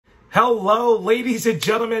Hello, ladies and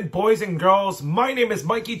gentlemen, boys and girls. My name is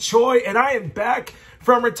Mikey Choi, and I am back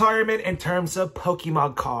from retirement in terms of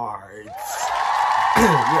Pokemon cards.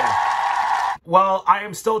 Yeah. Well, I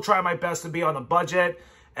am still trying my best to be on a budget,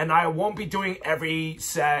 and I won't be doing every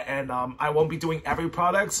set, and I won't be doing every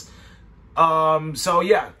products. So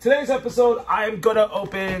yeah, today's episode, I'm gonna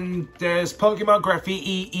open this Pokemon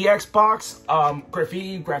Grafaiai EX box.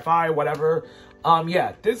 Grafaiai, whatever.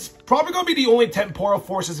 Yeah, this is probably gonna be the only Temporal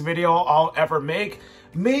Forces video I'll ever make.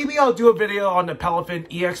 Maybe I'll do a video on the Palafin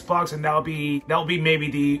EX box, and that'll be maybe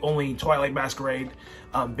the only Twilight Masquerade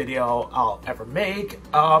video I'll ever make.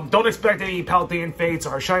 Don't expect any Paldean Fates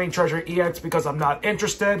or Shining Treasure EX because I'm not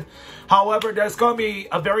interested. However, there's gonna be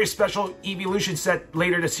a very special Evolution set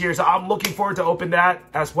later this year, so I'm looking forward to open that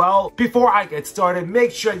as well. Before I get started,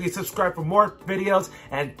 make sure you subscribe for more videos,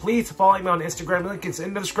 and please follow me on Instagram. Link is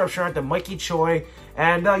in the description at the Mikey Choi.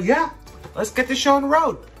 And yeah, let's get this show on the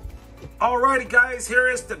road. Alrighty guys, here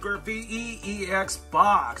is the Grafaiai EX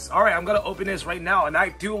box. Alright, I'm gonna open this right now, and I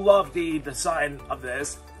do love the design of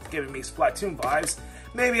this. It's giving me Splatoon vibes.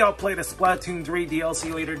 Maybe I'll play the Splatoon 3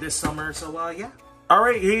 DLC later this summer, so yeah.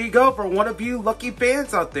 Alright, here you go for one of you lucky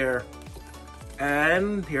fans out there.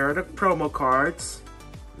 And here are the promo cards.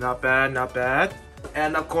 Not bad, not bad.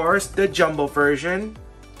 And of course, the jumbo version.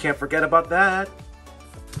 Can't forget about that.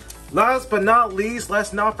 Last but not least,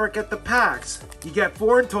 let's not forget the packs. You get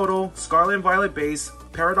 4 in total: Scarlet and Violet base,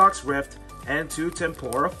 Paradox Rift, and 2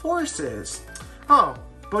 Temporal Forces. Oh,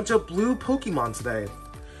 bunch of blue Pokemon today.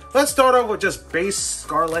 Let's start off with just base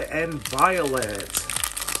Scarlet and Violet.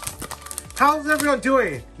 How's everyone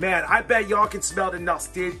doing? Man, I bet y'all can smell the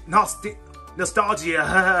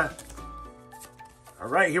nostalgia.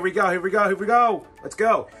 Alright, here we go. Let's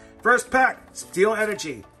go. First pack, Steel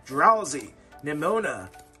Energy, Drowsy, Nimona,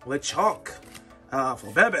 Lechonk,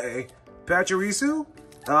 Flabebe, Pachirisu,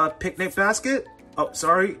 Picnic Basket,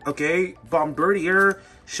 Bombardier,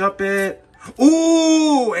 Shuppet,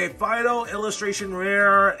 ooh, a Final Illustration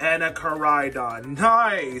Rare, and a Koraidon.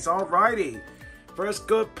 Nice, alrighty. First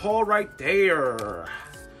good pull right there.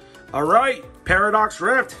 Alright, Paradox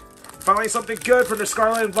Rift. Finally something good for the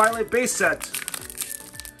Scarlet and Violet base set.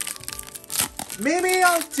 Maybe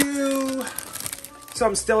I'll do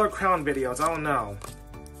some Stellar Crown videos, I don't know.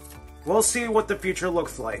 We'll see what the future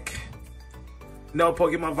looks like. No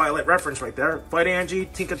Pokemon Violet reference right there. Fighting Energy,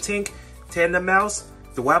 Tinkatink, Tandem Mouse,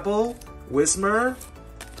 Dwebble, Whismur,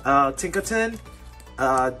 Tinkaton,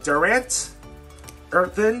 Durant,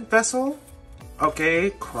 Earthen Vessel,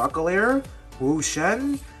 Crocolair,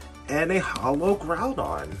 Wushen, and a Hollow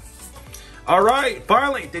Groudon. Alright,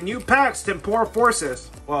 finally, the new packs, Temporal Forces.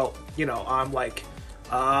 Well, you know, I'm like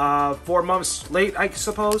 4 months late, I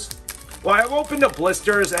suppose. Well, I've opened the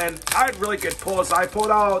blisters, and I had really good pulls. I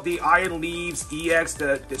pulled out the Iron Leaves EX,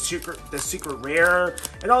 the secret rare,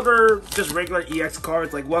 and other just regular EX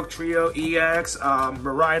cards like Luck Trio EX,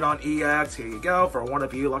 Miraidon EX. Here you go for one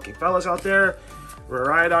of you lucky fellas out there.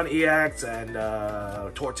 Miraidon EX and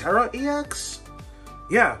Torterra EX.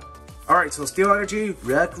 Yeah. All right. So Steel Energy,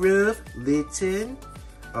 Rockruff, Litten,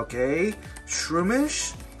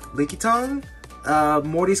 Shroomish, Lickitung,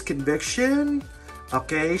 Morty's Conviction.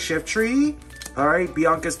 Shiftry, alright,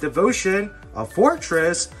 Bianca's Devotion, a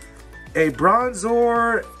Fortress, a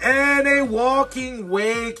Bronzor, and a Walking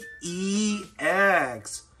Wake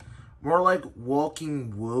EX. More like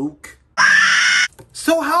Walking Woke.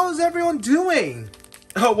 So how's everyone doing?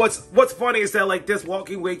 Oh, what's funny is that like this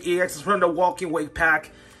Walking Wake EX is from the Walking Wake pack.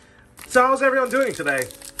 So how's everyone doing today?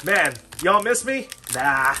 Man, y'all miss me?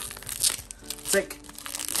 Nah. Sick.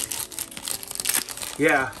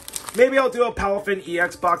 Yeah. Maybe I'll do a Palafin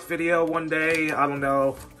EX box video one day. I don't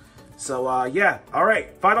know. So, yeah.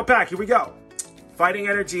 Alright. Final pack. Here we go. Fighting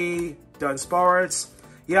Energy. Dunsparce.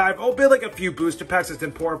 Yeah, I've opened like a few booster packs of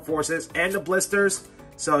Temporal Forces and the blisters.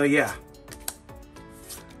 So, yeah.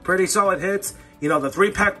 Pretty solid hits. You know, the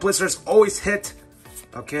 3-pack blisters always hit.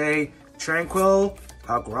 Tranquil.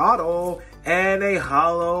 A Grotto. And a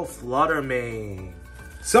Hollow Fluttermane.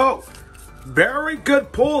 So, very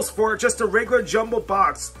good pulls for just a regular jumbo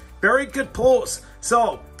box. Very good pulls.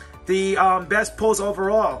 So, the best pulls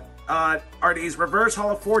overall are these Reverse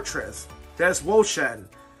Hollow Fortress. There's Woshen.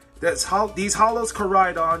 There's these Hollows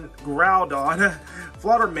Koraidon, Groudon,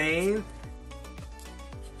 Fluttermane,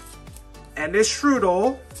 and this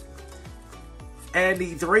Strudel. And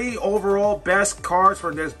the 3 overall best cards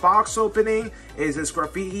for this box opening is this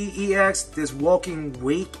Grafaiai EX, this Walking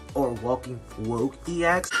Wake or Walking Woke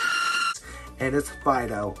EX, and it's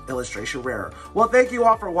Fido Illustration Rare. Well, thank you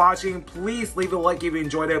all for watching. Please leave a like if you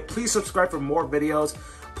enjoyed it. Please subscribe for more videos.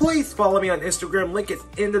 please follow me on Instagram. Link is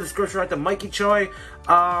in the description right to Mikey Choi.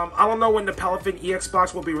 I don't know when the Palafin EX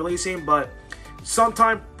box will be releasing, but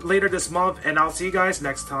sometime later this month, and I'll see you guys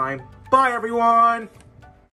next time. Bye, everyone!